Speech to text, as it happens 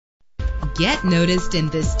Get noticed in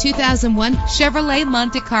this 2001 Chevrolet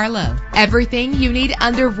Monte Carlo. Everything you need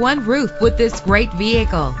under one roof with this great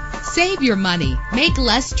vehicle. Save your money. Make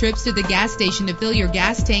less trips to the gas station to fill your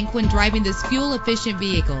gas tank when driving this fuel-efficient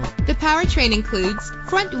vehicle. The powertrain includes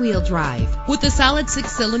front-wheel drive with a solid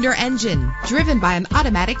 6-cylinder engine driven by an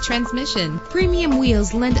automatic transmission. Premium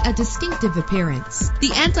wheels lend a distinctive appearance.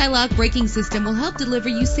 The anti-lock braking system will help deliver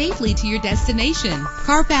you safely to your destination.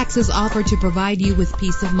 Carfax is offered to provide you with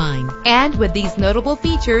peace of mind. And with these notable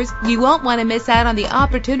features, you won't want to miss out on the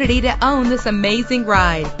opportunity to own this amazing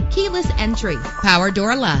ride. Keyless entry, power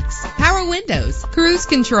door locks, power windows, cruise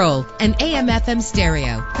control, an AM/FM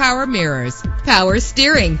stereo, power mirrors, power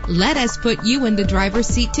steering. Let us put you in the driver's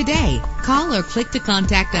seat today. Call or click to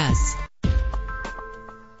contact us.